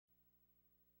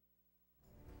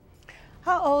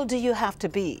How old do you have to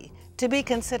be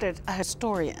considered a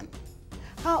historian?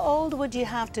 How old would you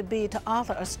have to be to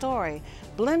author a story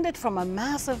blended from a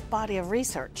massive body of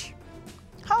research?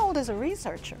 How old is a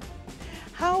researcher?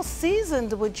 How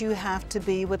seasoned would you have to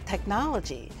be with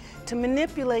technology to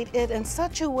manipulate it in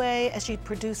such a way as you'd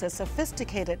produce a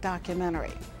sophisticated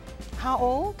documentary? How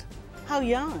old? How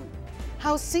young?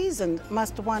 How seasoned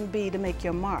must one be to make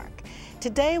your mark?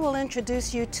 Today we'll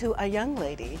introduce you to a young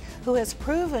lady who has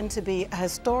proven to be a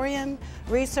historian,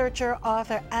 researcher,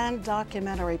 author, and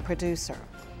documentary producer.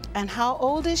 And how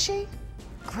old is she?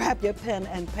 Grab your pen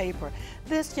and paper.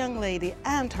 This young lady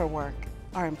and her work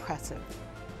are impressive.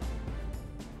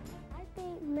 I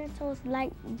think mentors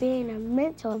like being a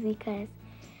mentor because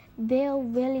they'll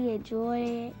really enjoy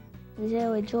it.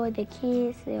 They'll enjoy the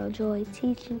kids, they'll enjoy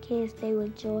teaching kids, they will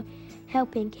enjoy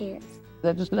helping kids.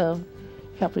 I just love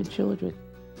helping children.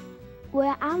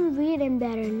 Well, I'm reading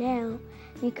better now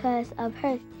because of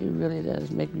her. It really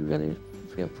does make me really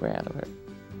feel proud of her.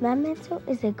 My mentor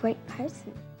is a great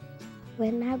person.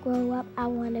 When I grow up, I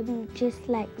want to be just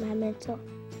like my mentor.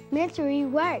 Mentoring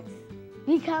works.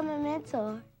 Become a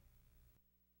mentor.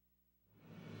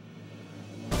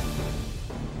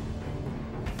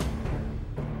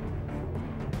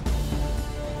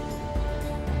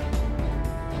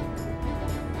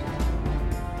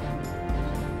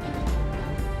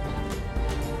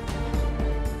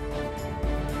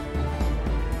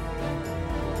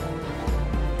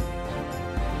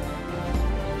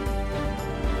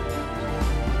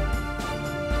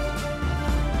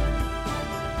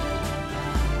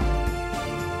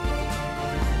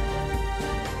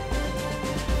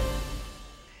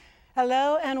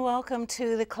 Hello and welcome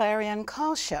to the Clarion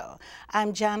Call Show.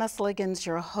 I'm Janice Liggins,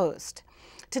 your host.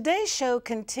 Today's show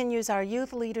continues our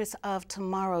Youth Leaders of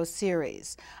Tomorrow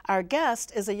series. Our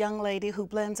guest is a young lady who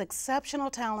blends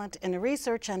exceptional talent in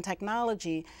research and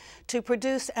technology to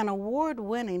produce an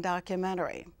award-winning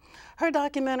documentary. Her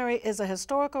documentary is a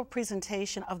historical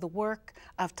presentation of the work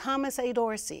of Thomas A.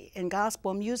 Dorsey in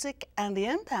gospel music and the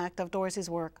impact of Dorsey's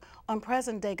work on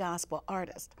present-day gospel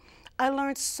artists. I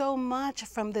learned so much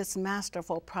from this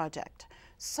masterful project.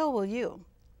 So will you.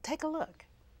 Take a look.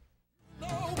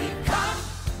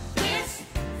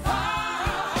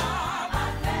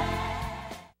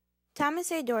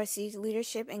 Thomas A. Dorsey's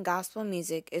leadership in gospel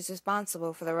music is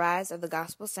responsible for the rise of the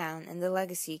gospel sound and the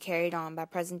legacy carried on by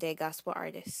present-day gospel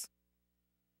artists.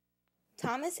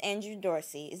 Thomas Andrew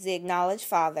Dorsey is the acknowledged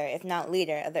father, if not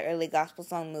leader, of the early gospel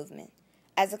song movement.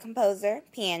 As a composer,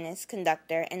 pianist,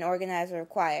 conductor, and organizer of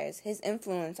choirs, his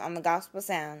influence on the gospel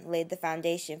sound laid the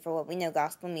foundation for what we know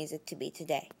gospel music to be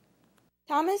today.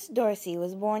 Thomas Dorsey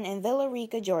was born in Villa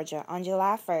Rica, Georgia on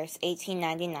July 1,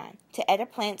 1899, to Etta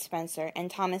Plant Spencer and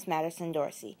Thomas Madison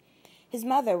Dorsey. His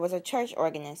mother was a church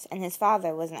organist, and his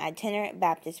father was an itinerant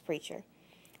Baptist preacher.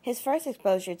 His first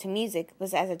exposure to music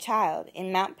was as a child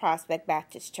in Mount Prospect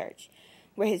Baptist Church,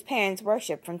 where his parents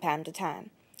worshiped from time to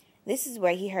time. This is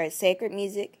where he heard sacred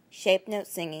music, shape note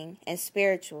singing, and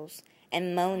spirituals,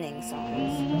 and moaning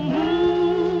songs.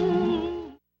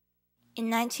 In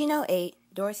 1908,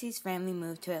 Dorsey's family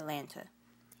moved to Atlanta.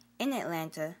 In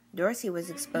Atlanta, Dorsey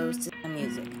was exposed to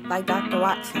music, like Dr.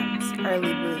 Watts' hymns,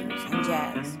 early blues, and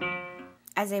jazz.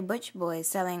 As a butch boy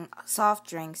selling soft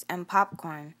drinks and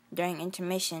popcorn during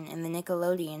intermission in the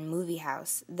Nickelodeon movie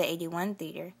house, the 81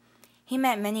 Theater, he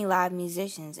met many live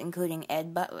musicians, including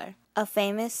Ed Butler, a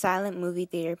famous silent movie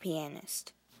theater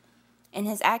pianist. In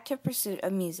his active pursuit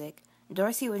of music,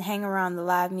 Dorsey would hang around the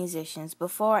live musicians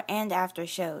before and after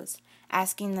shows,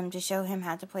 asking them to show him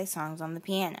how to play songs on the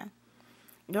piano.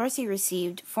 Dorsey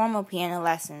received formal piano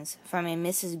lessons from a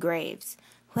Mrs. Graves,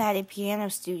 who had a piano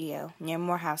studio near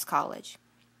Morehouse College.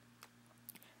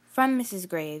 From Mrs.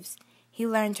 Graves, he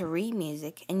learned to read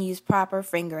music and use proper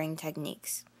fingering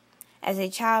techniques. As a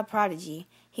child prodigy,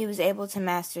 he was able to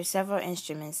master several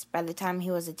instruments by the time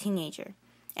he was a teenager,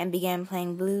 and began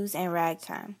playing blues and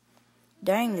ragtime.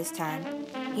 During this time,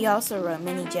 he also wrote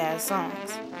many jazz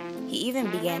songs. He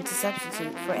even began to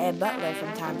substitute for Ed Butler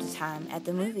from time to time at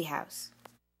the movie house.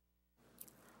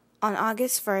 On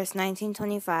August 1,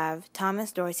 1925,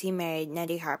 Thomas Dorsey married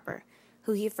Nettie Harper,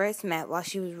 who he first met while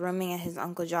she was rooming at his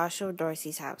Uncle Joshua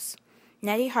Dorsey's house.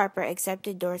 Nettie Harper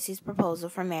accepted Dorsey's proposal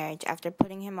for marriage after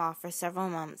putting him off for several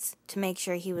months to make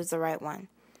sure he was the right one.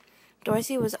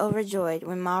 Dorsey was overjoyed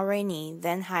when Ma Rainey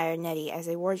then hired Nettie as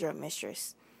a wardrobe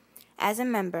mistress. As a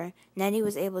member, Nettie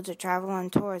was able to travel on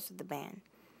tours with the band.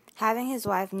 Having his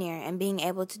wife near and being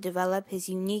able to develop his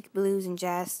unique blues and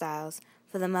jazz styles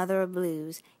for the mother of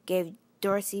blues gave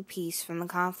Dorsey peace from the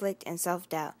conflict and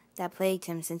self-doubt that plagued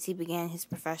him since he began his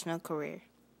professional career.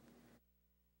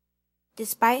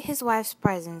 Despite his wife's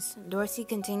presence, Dorsey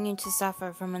continued to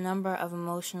suffer from a number of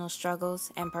emotional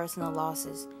struggles and personal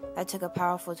losses that took a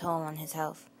powerful toll on his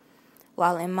health.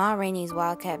 While in Ma Rainey's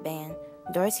Wildcat Band,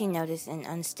 Dorsey noticed an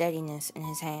unsteadiness in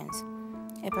his hands.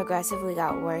 It progressively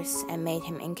got worse and made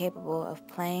him incapable of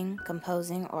playing,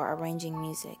 composing, or arranging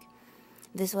music.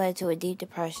 This led to a deep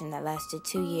depression that lasted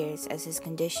 2 years as his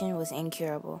condition was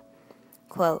incurable.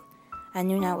 Quote, "I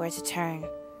knew not where to turn.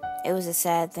 It was a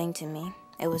sad thing to me.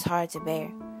 It was hard to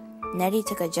bear. Nettie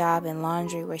took a job in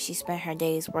laundry where she spent her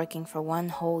days working for 1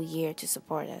 whole year to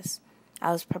support us.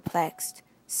 I was perplexed,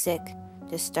 sick,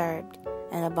 disturbed,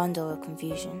 and a bundle of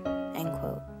confusion." End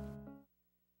quote.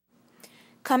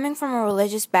 Coming from a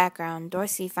religious background,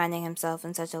 Dorsey, finding himself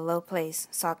in such a low place,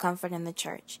 sought comfort in the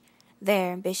church.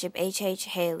 There, Bishop H.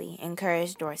 Haley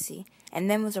encouraged Dorsey, and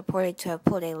then was reported to have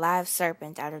pulled a live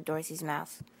serpent out of Dorsey's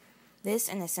mouth. This,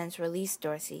 in a sense, released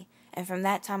Dorsey, and from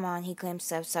that time on he claims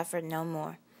to have suffered no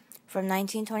more. From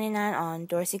 1929 on,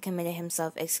 Dorsey committed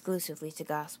himself exclusively to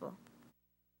gospel.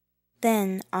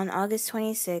 Then, on August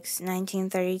 26,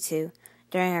 1932,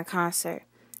 during a concert,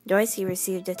 Dorsey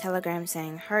received a telegram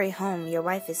saying, "Hurry home, your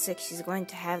wife is sick, she's going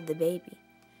to have the baby."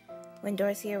 When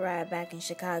Dorsey arrived back in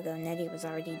Chicago, Nettie was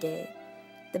already dead.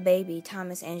 The baby,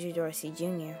 Thomas Andrew Dorsey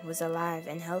Jr., was alive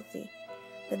and healthy,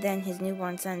 but then his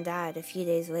newborn son died a few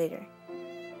days later.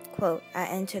 Quote, "I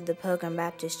entered the Pilgrim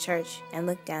Baptist Church and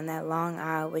looked down that long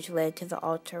aisle which led to the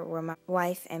altar where my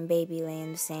wife and baby lay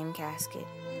in the same casket.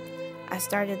 I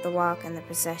started the walk and the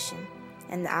procession,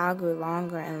 and the aisle grew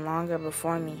longer and longer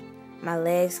before me. My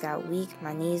legs got weak,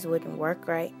 my knees wouldn't work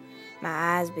right, my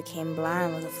eyes became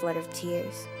blind with a flood of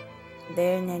tears.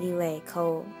 There Nettie lay,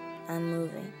 cold,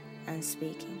 unmoving,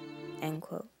 unspeaking." End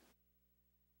quote.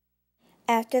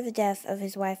 After the death of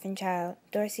his wife and child,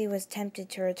 Dorsey was tempted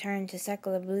to return to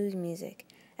secular blues music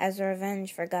as a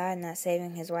revenge for God not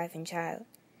saving his wife and child.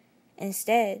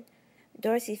 Instead,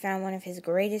 Dorsey found one of his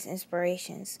greatest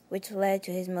inspirations, which led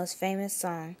to his most famous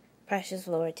song, "Precious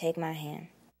Lord, Take My Hand."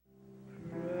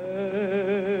 Precious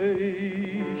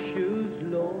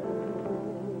Lord,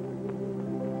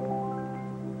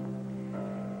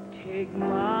 take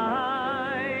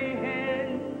my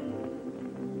hand,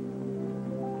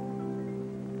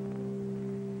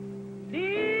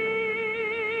 lead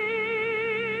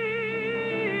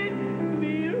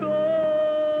me on.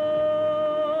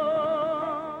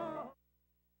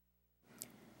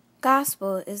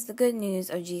 Gospel is the good news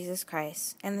of Jesus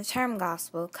Christ, and the term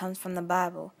gospel comes from the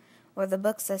Bible, where the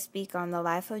books that speak on the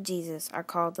life of Jesus are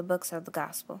called the books of the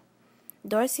gospel.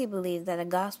 Dorsey believed that a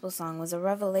gospel song was a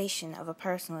revelation of a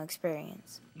personal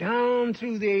experience. Down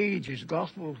through the ages,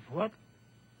 gospel, what?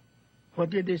 What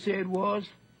did they say it was?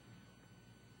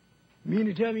 Mean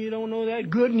to tell me you don't know that?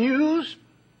 Good news?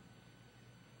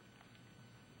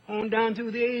 On down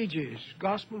through the ages,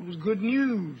 gospel was good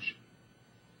news.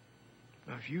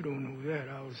 Now, if you don't know that,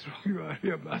 I'll throw you out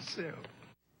here myself.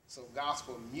 So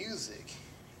gospel music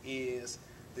is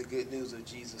the good news of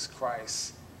Jesus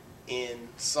Christ in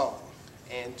song.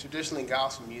 And traditionally,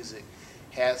 gospel music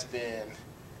has been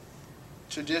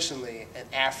traditionally an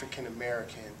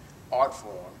African-American art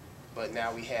form, but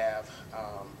now we have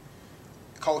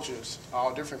cultures,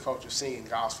 all different cultures singing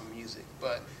gospel music.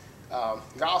 But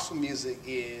gospel music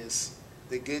is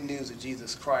the good news of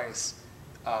Jesus Christ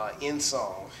in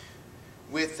song,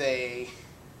 with a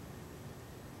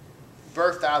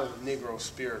birthed out of the Negro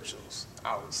spirituals,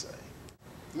 I would say.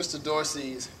 Mr.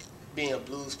 Dorsey's, being a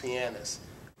blues pianist,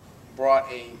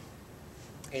 brought a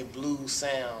blues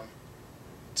sound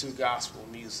to gospel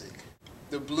music.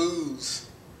 The blues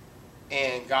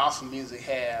and gospel music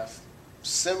have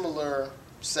similar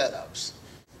setups.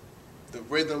 The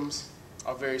rhythms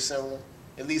are very similar,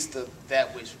 at least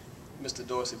that which Mr.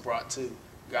 Dorsey brought to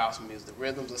gospel music. The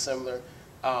rhythms are similar,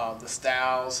 the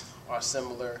styles are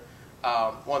similar.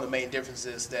 One of the main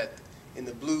differences is that in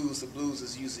the blues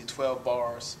is usually 12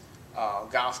 bars.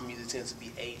 Gospel music tends to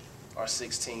be 8 or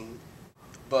 16.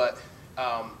 But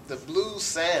the blues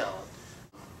sound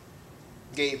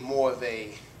gave more of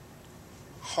a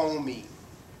homey,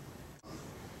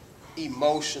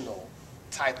 emotional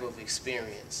type of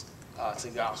experience to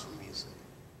gospel music.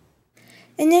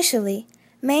 Initially,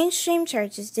 mainstream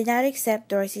churches did not accept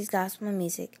Dorsey's gospel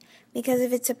music because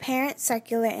of its apparent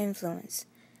secular influence.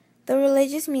 The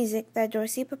religious music that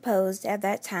Dorsey proposed at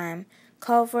that time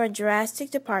called for a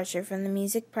drastic departure from the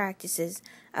music practices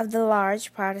of the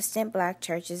large Protestant black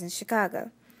churches in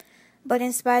Chicago. But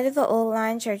in spite of the old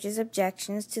line churches'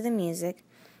 objections to the music,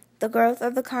 the growth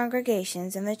of the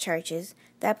congregations in the churches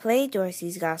that played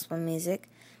Dorsey's gospel music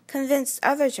convinced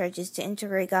other churches to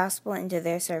integrate gospel into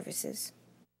their services.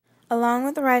 Along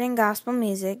with writing gospel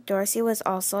music, Dorsey was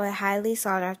also a highly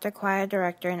sought-after choir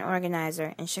director and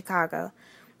organizer in Chicago,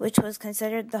 which was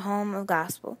considered the home of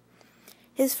gospel.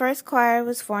 His first choir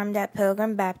was formed at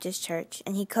Pilgrim Baptist Church,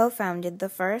 and he co-founded the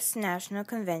first National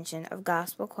Convention of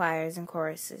Gospel Choirs and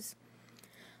Choruses.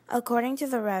 According to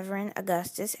the Reverend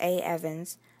Augustus A.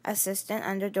 Evans, assistant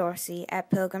under Dorsey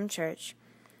at Pilgrim Church,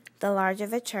 the larger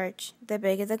the church, the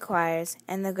bigger the choirs,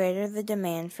 and the greater the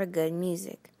demand for good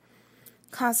music.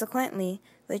 Consequently,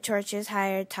 the churches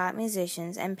hired top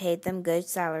musicians and paid them good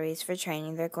salaries for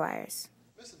training their choirs.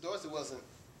 Mr. Dorsey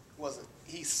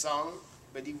he sung,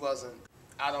 but he wasn't,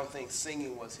 I don't think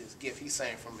singing was his gift. He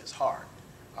sang from his heart,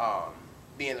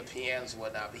 being a pianist and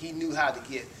whatnot, but he knew how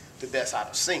to get the best out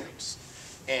of singers.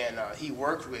 And he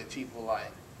worked with people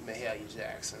like Mahalia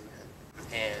Jackson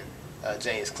and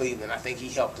James Cleveland. I think he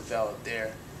helped develop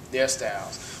their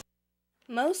styles.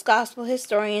 Most gospel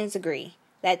historians agree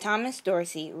that Thomas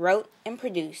Dorsey wrote and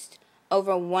produced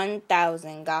over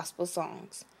 1,000 gospel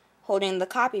songs, holding the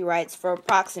copyrights for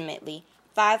approximately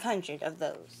 500 of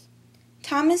those.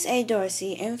 Thomas A.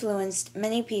 Dorsey influenced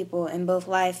many people in both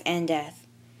life and death.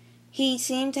 He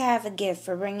seemed to have a gift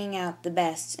for bringing out the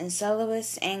best in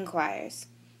soloists and choirs.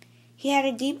 He had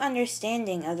a deep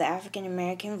understanding of the African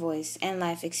American voice and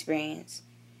life experience.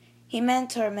 He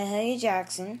mentored Mahalia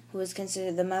Jackson, who was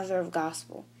considered the mother of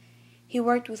gospel. He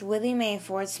worked with Willie Mae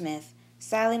Ford Smith,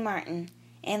 Sally Martin,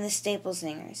 and the Staple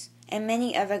Singers, and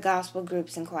many other gospel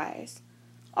groups and choirs.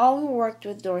 All who worked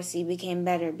with Dorsey became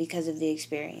better because of the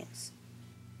experience.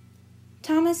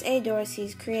 Thomas A.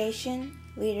 Dorsey's creation,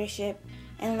 leadership,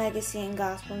 and legacy in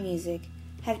gospel music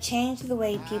have changed the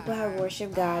way people have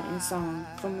worshiped God in song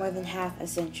for more than half a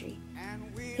century.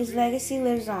 His legacy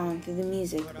lives on through the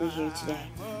music we hear today.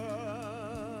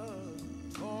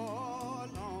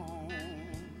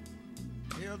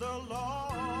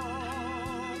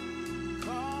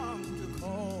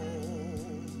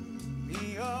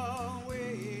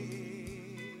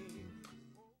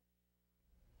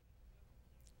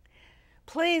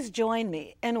 Please join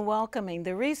me in welcoming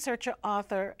the researcher,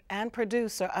 author, and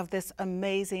producer of this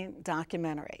amazing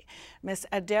documentary, Miss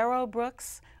Adero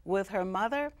Brooks, with her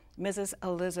mother, Mrs.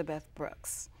 Elizabeth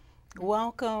Brooks.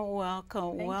 Welcome,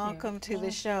 welcome, welcome to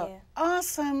the show.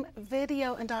 Awesome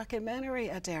video and documentary,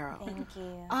 Adero. Thank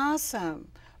you. Awesome.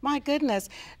 My goodness.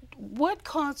 What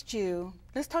caused you,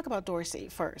 let's talk about Dorsey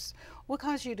first. What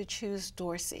caused you to choose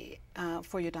Dorsey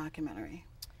for your documentary?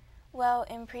 Well,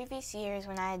 in previous years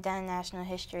when I had done National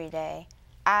History Day,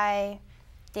 I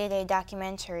did a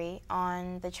documentary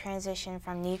on the transition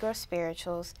from Negro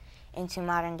spirituals into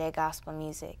modern-day gospel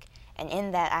music. And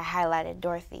in that, I highlighted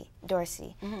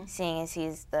Dorsey, seeing as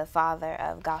he's the father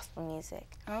of gospel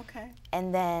music. Okay.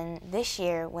 And then this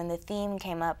year, when the theme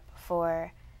came up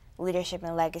for leadership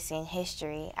and legacy in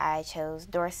history, I chose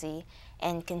Dorsey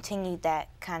and continued that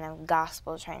kind of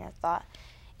gospel train of thought.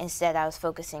 Instead, I was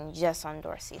focusing just on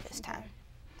Dorsey this time.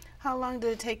 How long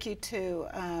did it take you to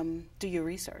do your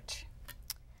research?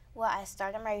 Well, I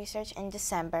started my research in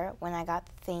December when I got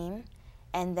the theme,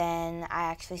 and then I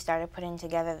actually started putting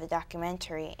together the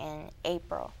documentary in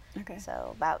April. Okay.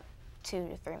 So about 2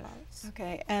 to 3 months.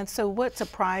 Okay, and so what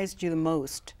surprised you the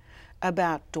most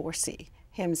about Dorsey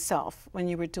himself when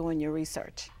you were doing your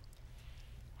research?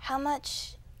 How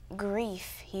much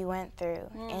grief he went through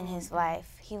in his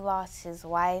life. He lost his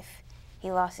wife, he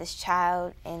lost his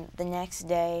child, and the next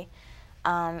day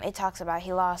it talks about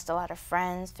he lost a lot of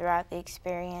friends throughout the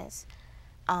experience.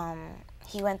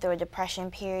 He went through a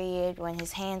depression period when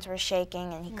his hands were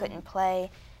shaking and he couldn't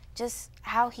play. Just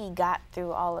how he got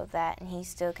through all of that, and he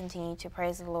still continued to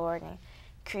praise the Lord and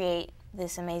create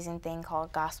this amazing thing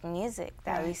called gospel music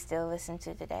that we still listen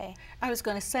to today. I was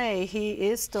going to say, he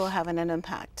is still having an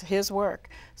impact. His work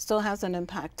still has an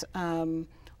impact on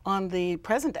the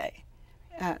present day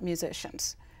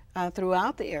musicians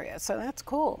throughout the area. So that's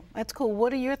cool. That's cool.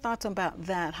 What are your thoughts about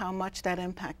that, how much that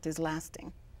impact is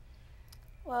lasting?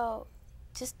 Well,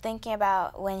 just thinking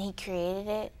about when he created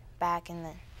it back in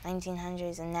the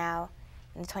 1900s and now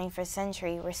in the 21st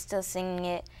century, we're still singing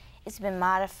it. It's been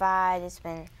modified, it's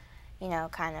been, you know,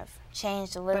 kind of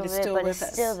changed a little bit, but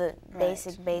it's still the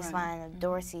basic baseline of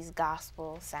Dorsey's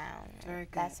gospel sound. Very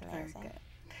good. That's amazing. Very good.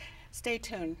 Stay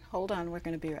tuned. Hold on. We're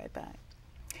going to be right back.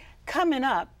 Coming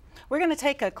up, we're going to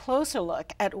take a closer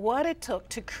look at what it took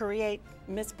to create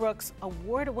Miss Brooks'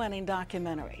 award-winning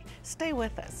documentary. Stay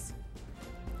with us.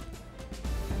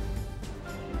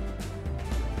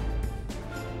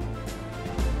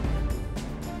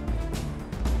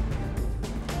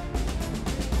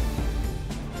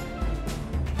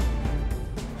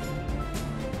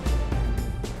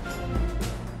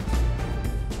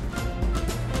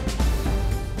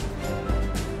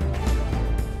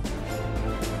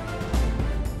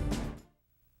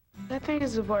 think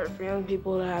it's important for young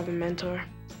people to have a mentor.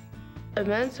 A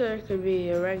mentor could be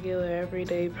a regular,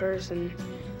 everyday person.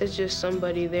 It's just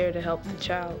somebody there to help the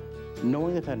child.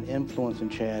 Knowing I've had an influence in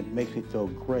Chad makes me feel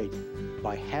great.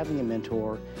 By having a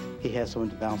mentor, he has someone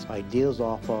to bounce ideas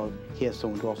off of. He has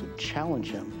someone to also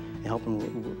challenge him and help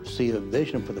him see a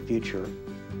vision for the future.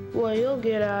 What you'll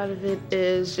get out of it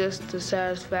is just the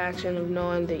satisfaction of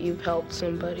knowing that you've helped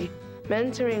somebody.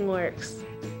 Mentoring works.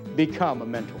 Become a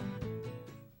mentor.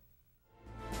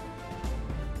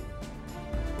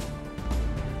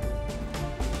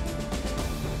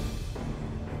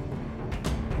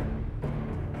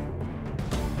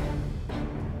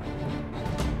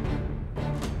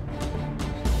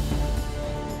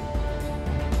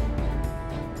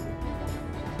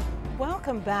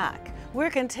 Welcome back. We're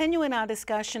continuing our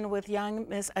discussion with young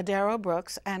Miss Adero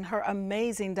Brooks and her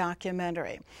amazing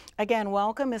documentary. Again,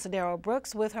 welcome Miss Adero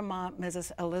Brooks with her mom,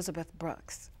 Mrs. Elizabeth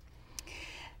Brooks.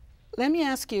 Let me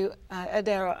ask you,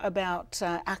 Adero, about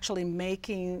actually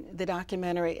making the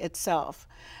documentary itself.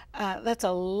 That's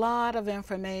a lot of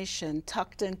information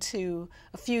tucked into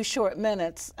a few short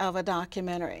minutes of a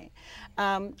documentary.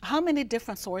 How many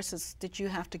different sources did you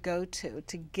have to go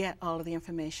to get all of the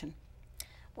information?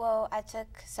 Well, I took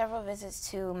several visits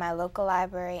to my local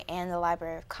library and the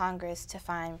Library of Congress to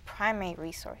find primary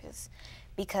resources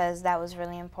because that was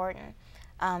really important.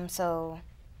 So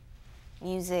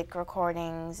music,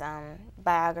 recordings,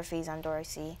 biographies on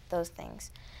Dorsey, those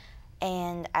things.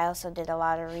 And I also did a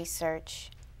lot of research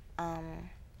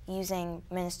using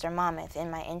Minister Monmouth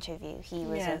in my interview. He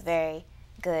was a very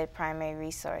good primary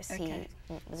resource. Okay.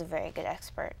 He was a very good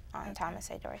expert on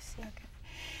Thomas A. Dorsey. Okay.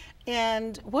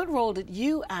 And what role did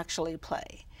you actually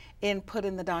play in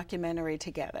putting the documentary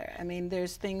together? I mean,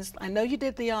 there's things, I know you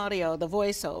did the audio, the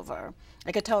voiceover.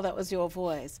 I could tell that was your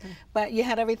voice. But you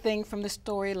had everything from the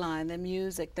storyline, the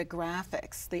music, the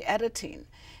graphics, the editing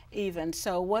even.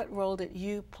 So what role did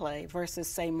you play versus,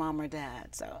 say, mom or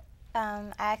dad? So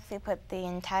I actually put the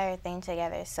entire thing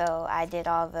together. So I did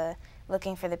all the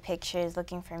looking for the pictures,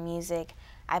 looking for music.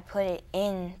 I put it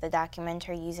in the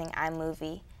documentary using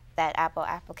iMovie, that Apple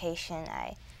application.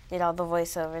 I did all the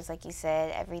voiceovers, like you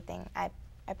said, everything. I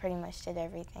pretty much did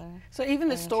everything. So even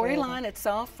the storyline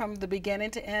itself, from the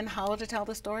beginning to end, how to tell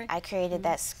the story? I created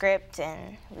that script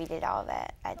and we did all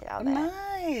that. I did all that.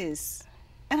 Nice.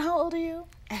 And how old are you?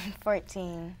 I'm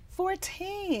 14.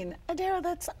 14. Adero,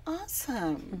 that's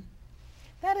awesome.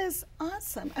 That is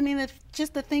awesome. I mean,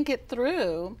 just to think it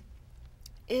through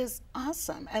is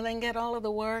awesome, and then get all of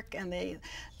the work and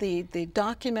the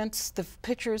documents, the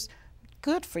pictures.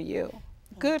 Good for you.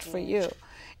 Good for you.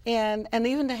 And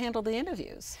even to handle the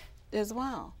interviews as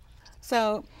well.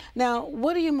 So now,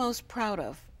 what are you most proud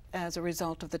of as a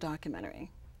result of the documentary?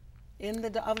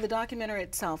 Of the documentary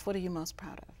itself, what are you most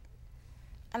proud of?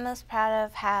 I'm most proud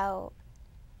of how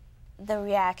the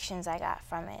reactions I got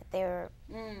from it. They were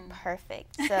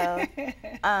perfect. So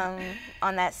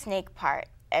on that snake part,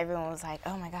 everyone was like,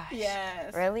 oh my gosh,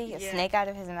 really? A snake out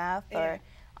of his mouth? Or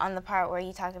on the part where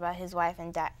you talked about his wife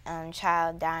and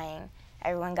child dying,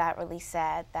 everyone got really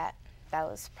sad. That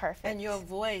was perfect. And your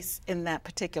voice in that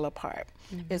particular part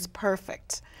is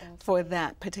perfect for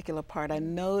that particular part. I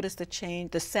noticed the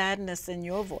change, the sadness in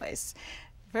your voice.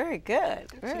 Very good.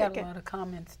 Very She got good. a lot of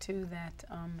comments too that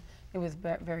it was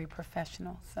very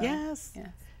professional. So, yes.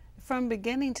 From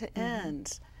beginning to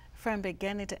end. From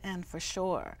beginning to end, for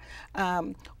sure.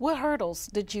 What hurdles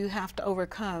did you have to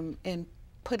overcome in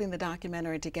putting the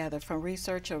documentary together, from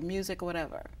research or music or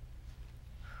whatever?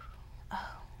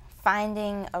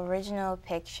 Finding original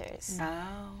pictures. Oh.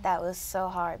 That was so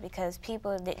hard because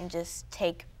people didn't just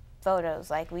take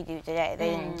photos like we do today. They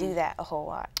didn't do that a whole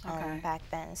lot back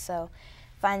then. So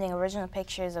finding original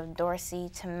pictures of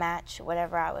Dorsey to match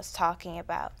whatever I was talking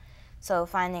about. So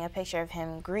finding a picture of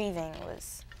him grieving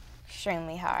was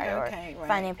extremely hard, or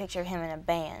finding a picture of him in a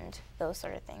band, those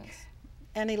sort of things.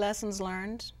 Any lessons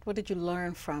learned? What did you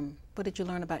learn what did you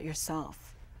learn about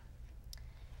yourself?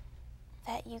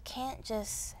 That you can't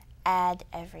just add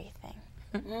everything.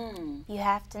 You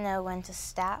have to know when to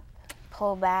stop,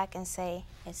 pull back, and say,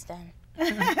 it's done.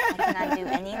 I cannot do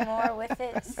any more with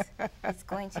it. It's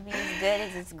going to be as good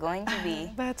as it's going to be.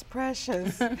 That's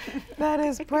precious. That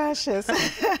is precious.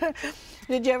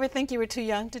 Did you ever think you were too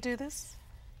young to do this?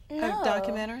 No. A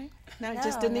documentary? No,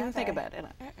 just didn't even think about it.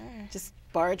 Just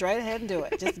barge right ahead and do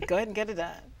it. Just go ahead and get it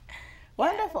done.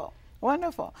 Wonderful,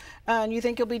 wonderful. And you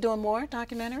think you'll be doing more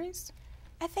documentaries?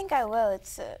 I think I will.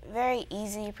 It's a very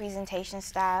easy presentation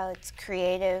style. It's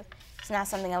creative. It's not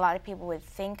something a lot of people would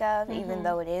think of, even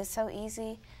though it is so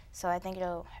easy. So I think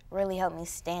it'll really help me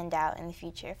stand out in the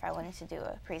future if I wanted to do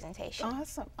a presentation.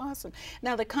 Awesome, awesome.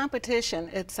 Now the competition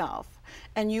itself,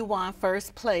 and you won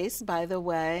first place, by the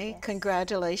way. Yes.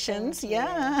 Congratulations. Thank you.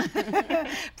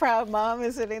 Yeah. Proud mom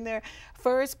is sitting there.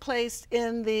 First place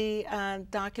in the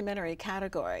documentary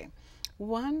category.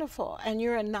 Wonderful. And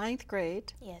you're in 9th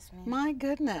grade? Yes, ma'am. My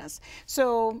goodness.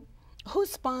 So who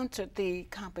sponsored the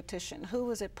competition? Who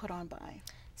was it put on by?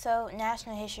 So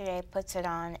National History Day puts it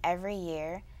on every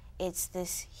year. It's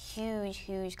this huge,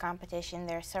 huge competition.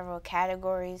 There are several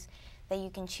categories that you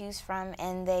can choose from,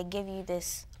 and they give you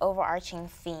this overarching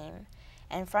theme.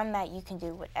 And from that, you can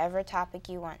do whatever topic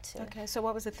you want to. Okay, so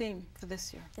what was the theme for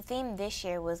this year? The theme this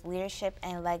year was leadership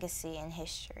and legacy in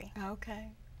history. Okay,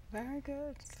 very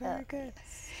good, very good.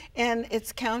 And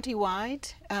it's county-wide?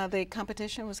 The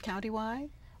competition was county-wide?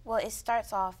 Well, it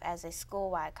starts off as a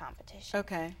school-wide competition.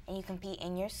 Okay. And you compete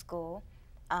in your school,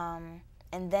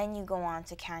 and then you go on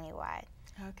to county-wide.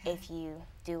 Okay. If you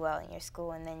do well in your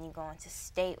school, and then you go on to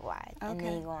statewide, and Okay.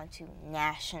 then you go on to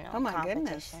national Oh my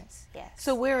competitions. goodness. Yes.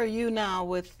 So where are you now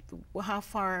with, how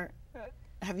far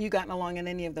have you gotten along in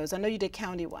any of those? I know you did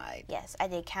countywide. Yes, I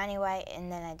did countywide,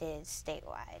 and then I did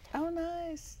statewide. Oh,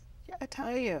 nice. Yeah, I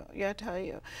tell you. Yeah, I tell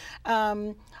you.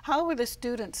 How were the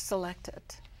students selected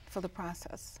for the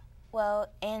process? Well,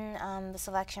 in the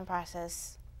selection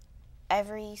process,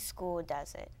 every school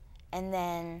does it, and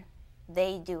then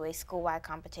they do a school-wide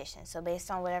competition. So based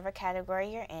on whatever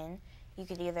category you're in, you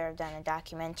could either have done a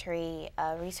documentary,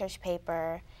 a research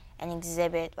paper, an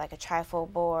exhibit like a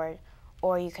trifold board,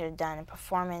 or you could have done a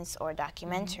performance or a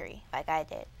documentary like I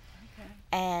did. Okay.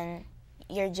 And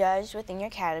you're judged within your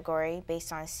category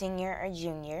based on senior or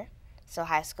junior. So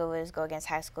high schoolers go against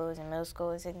high schoolers and middle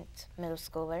schoolers against middle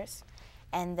schoolers.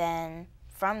 And then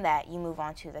from that, you move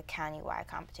on to the countywide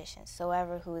competition. So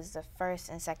whoever who is the first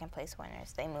and second place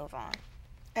winners, they move on.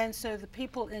 And so the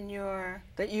people in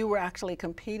that you were actually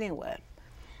competing with?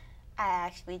 I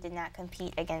actually did not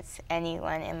compete against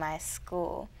anyone in my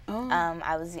school. Oh.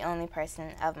 I was the only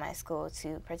person of my school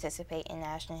to participate in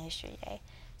National History Day.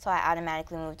 So I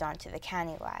automatically moved on to the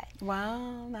countywide.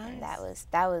 Wow, nice. And that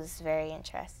was very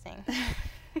interesting.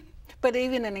 But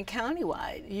even in a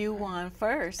countywide, you won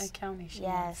first. At county, she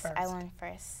won Yes, first. I won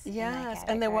first. in my Yes,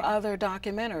 and there were category. other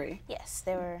documentary. Yes,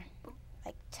 there were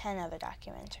like 10 other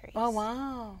documentaries. Oh,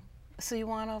 wow. So you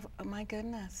won over, oh my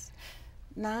goodness.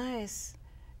 Nice,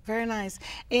 very nice.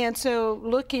 And so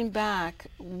looking back,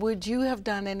 would you have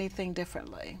done anything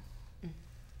differently?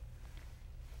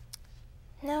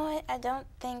 No, I don't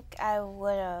think I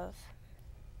would have.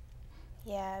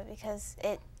 Yeah, because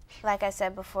like I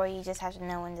said before, you just have to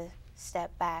know when to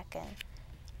step back, and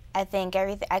I think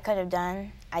everything I could have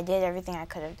done, I did everything I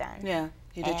could have done. Yeah,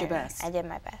 you did your And best. I did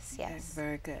my best, yes. Okay,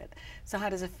 very good. So how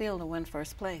does it feel to win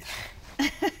first place?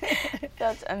 It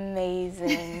felt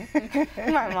amazing.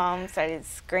 My mom started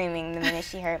screaming the minute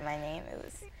she heard my name.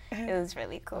 It was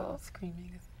really cool. Well,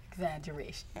 screaming is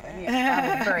exaggeration. But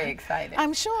yeah, I was very excited.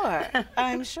 I'm sure.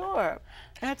 I'm sure.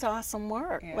 That's awesome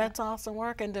work. Yeah. That's awesome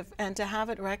work, and to have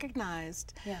it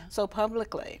recognized Yeah. so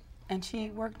publicly. And she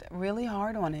worked really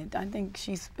hard on it. I think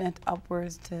she spent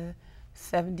upwards to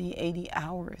 70, 80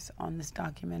 hours on this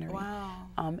documentary. Wow.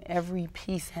 Every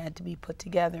piece had to be put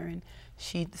together, and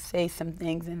she'd say some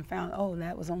things and found, oh,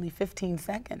 that was only 15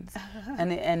 seconds.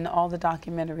 And all the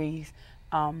documentaries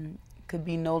could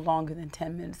be no longer than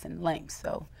 10 minutes in length.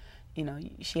 So, you know,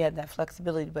 she had that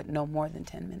flexibility, but no more than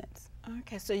 10 minutes.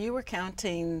 Okay, so you were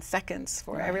counting seconds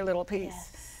for Right. every little piece.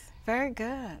 Yes. Very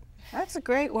good. That's a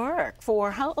great work.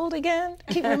 For how old again?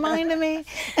 Keep reminding me.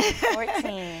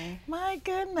 14. My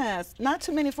goodness. Not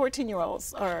too many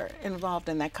 14-year-olds are involved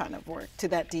in that kind of work to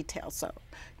that detail, so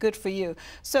good for you.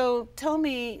 So tell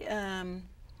me,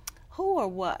 who or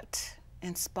what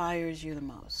inspires you the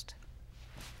most?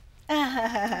 Your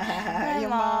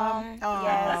mom. Oh,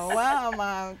 Yes. wow,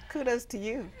 Mom. Kudos to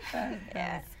you.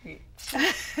 Yeah. Sweet.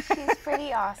 She's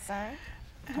pretty awesome.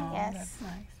 Oh, Yes. that's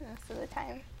nice. Most of the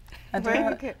time.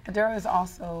 Very good. Adero is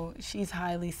also, she's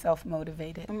highly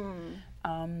self-motivated.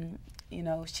 Mm. You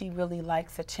know, she really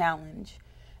likes a challenge.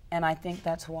 And I think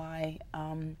that's why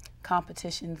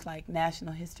competitions like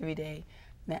National History Day,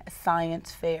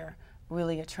 Science Fair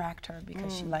really attract her,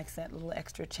 because she likes that little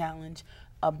extra challenge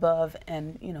above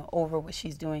and, you know, over what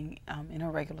she's doing in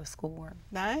her regular schoolwork.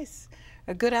 Nice.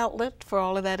 A good outlet for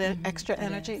all of that extra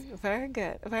energy. Very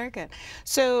good, very good.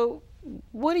 So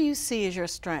what do you see as your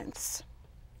strengths?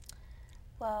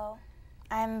 Well,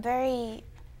 I'm good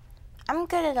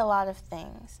at a lot of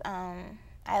things.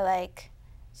 I like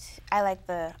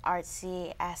the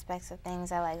artsy aspects of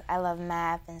things. I love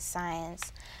math and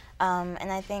science,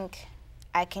 and I think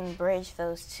I can bridge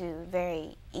those two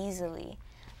very easily.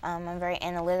 I'm very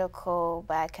analytical,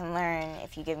 but I can learn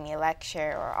if you give me a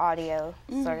lecture or audio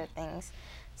sort of things.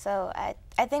 So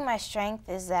I think my strength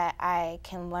is that I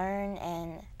can learn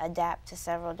and adapt to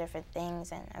several different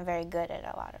things, and I'm very good at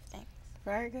a lot of things.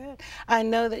 Very good. I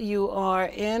know that you are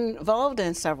involved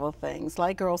in several things,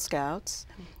 like Girl Scouts.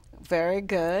 Very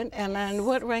good. And then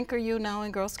what rank are you now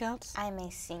in Girl Scouts? I'm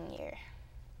a senior.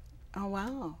 Oh,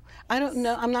 wow. I don't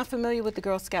know. I'm not familiar with the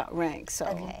Girl Scout rank, so.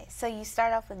 Okay, so you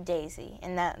start off with Daisy,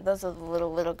 and those are the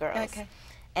little girls. Okay.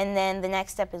 And then the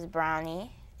next step is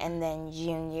Brownie, and then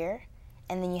Junior,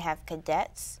 and then you have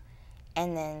Cadets,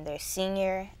 and then there's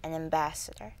Senior and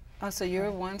Ambassador. Oh, so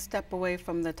you're one step away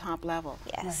from the top level.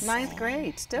 Yes. Ninth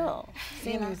grade, still.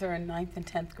 Seniors are 9th and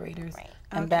 10th graders. Right.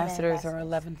 Ambassadors are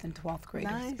 11th and 12th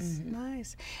graders. Nice,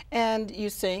 nice. And you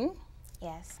sing?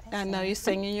 Yes. I know you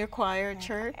sing in your choir at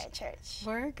church. At church.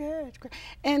 Very good.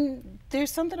 And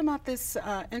there's something about this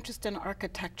interest in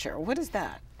architecture. What is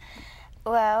that?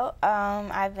 Well,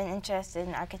 I've been interested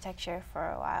in architecture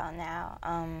for a while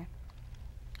now.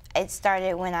 It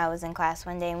started when I was in class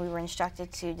one day and we were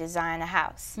instructed to design a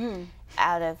house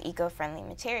out of eco-friendly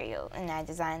material, and I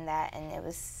designed that, and it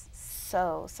was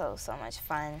so much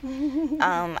fun.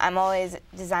 I'm always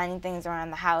designing things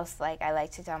around the house. Like, I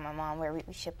like to tell my mom where we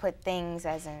should put things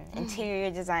as an interior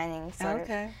designing sort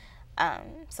of.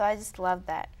 So I just love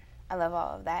that. I love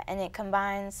all of that. And it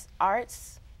combines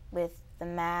arts with the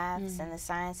maths and the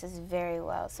sciences very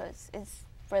well, so it's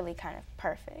really kind of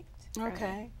perfect.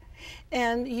 Okay.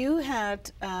 And you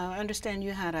had, I understand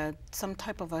you had some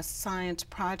type of a science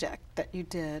project that you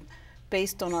did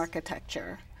based on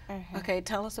architecture. Okay,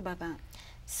 tell us about that.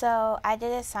 So I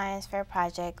did a science fair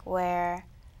project where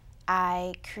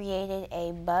I created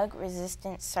a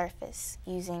bug-resistant surface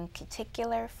using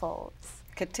cuticular folds.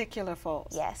 Cuticular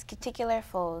folds? Yes, cuticular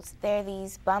folds. They're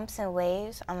these bumps and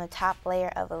waves on the top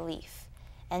layer of a leaf.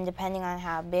 And depending on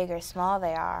how big or small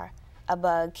they are, a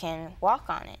bug can walk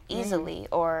on it easily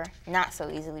or not so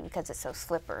easily because it's so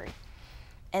slippery.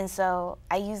 And so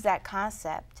I used that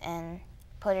concept and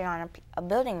put it on a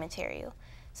building material,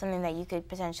 something that you could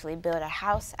potentially build a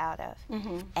house out of.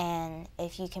 And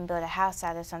if you can build a house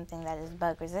out of something that is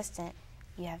bug resistant,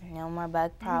 you have no more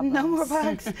bug problems. No more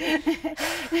bugs.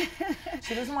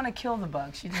 She doesn't want to kill the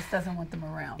bugs. She just doesn't want them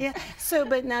around. Yeah. So,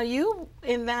 but now you,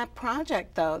 in that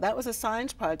project, though, that was a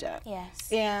science project.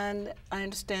 Yes. And I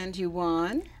understand you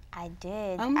won. I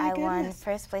did. Oh my I won goodness.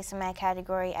 first place in my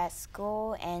category at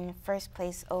school and first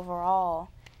place overall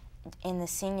in the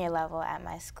senior level at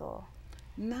my school.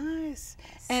 Nice.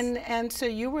 Yes. And so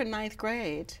you were 9th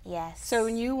grade. Yes. So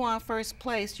when you won first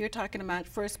place, you're talking about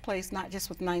first place not just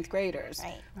with 9th graders,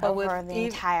 Right. but Over with the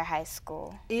entire high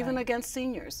school. even against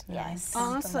seniors. Yes.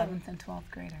 Awesome. 11th and 12th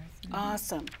graders.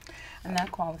 Awesome. And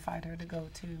that qualified her to go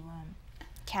to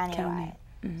Countywide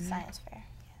science fair.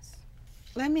 Yes.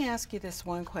 Let me ask you this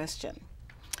one question.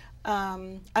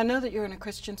 I know that you're in a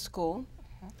Christian school.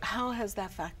 How has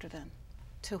that factored in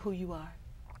to who you are?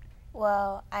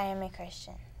 Well, I am a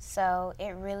Christian, so it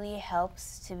really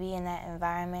helps to be in that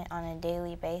environment on a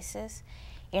daily basis.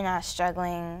 You're not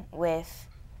struggling with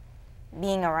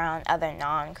being around other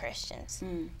non-Christians.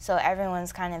 So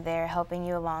everyone's kind of there helping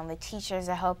you along. The teachers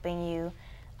are helping you,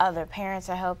 other parents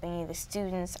are helping you, the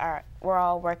students are, we're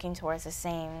all working towards the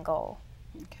same goal.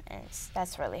 Okay. And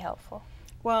that's really helpful.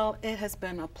 Well, it has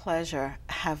been a pleasure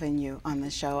having you on the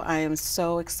show. I am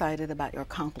so excited about your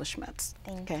accomplishments.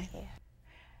 Thank you.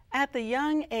 At the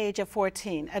young age of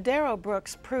 14, Adero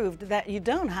Brooks proved that you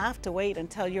don't have to wait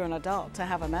until you're an adult to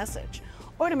have a message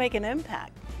or to make an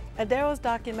impact. Adero's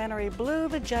documentary blew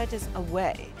the judges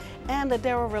away, and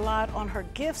Adero relied on her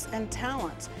gifts and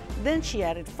talents. Then she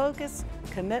added focus,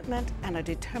 commitment, and a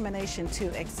determination to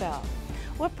excel.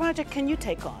 What project can you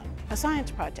take on? A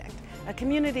science project, a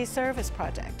community service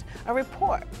project, a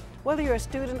report? Whether you're a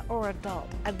student or adult,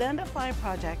 identify a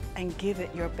project and give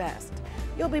it your best.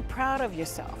 You'll be proud of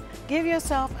yourself. Give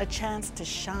yourself a chance to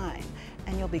shine,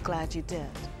 and you'll be glad you did.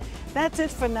 That's it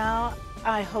for now.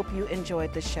 I hope you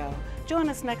enjoyed the show. Join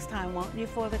us next time, won't you,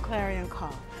 for the Clarion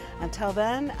Call. Until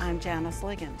then, I'm Janice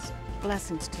Liggins.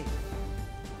 Blessings to you.